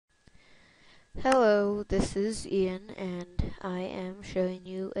Hello, this is Ian, and I am showing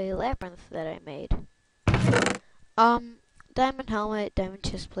you a labyrinth that I made. Um, diamond helmet, diamond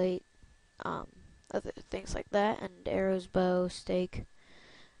chest plate, um, other things like that, and arrows, bow, stake,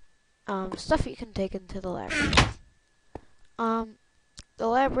 stuff you can take into the labyrinth. Um, the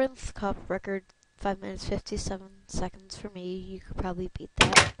labyrinth cop record 5 minutes 57 seconds for me. You could probably beat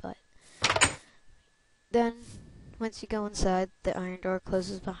that, but then once you go inside, the iron door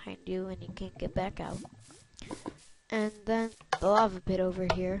closes behind you and you can't get back out. And then the lava pit over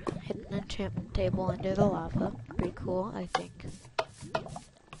here, hidden enchantment table under the lava. Pretty cool, I think.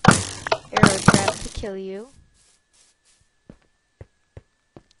 Arrow trap to kill you.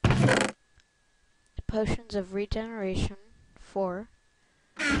 Potions of regeneration, 4.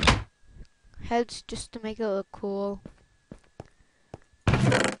 Heads just to make it look cool.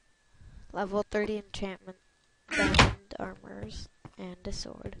 Level 30 enchantment, diamond armors, and a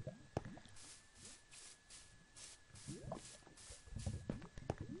sword.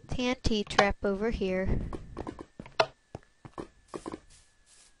 TNT trap over here.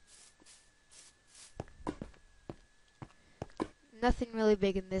 Nothing really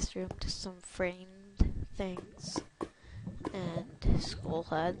big in this room, just some framed things and skull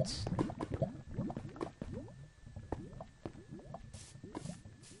heads.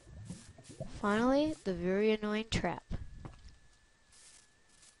 Finally, the very annoying trap.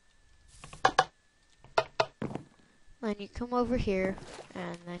 Then you come over here,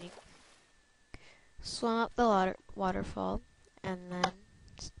 and then you swim up the waterfall, and then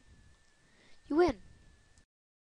you win.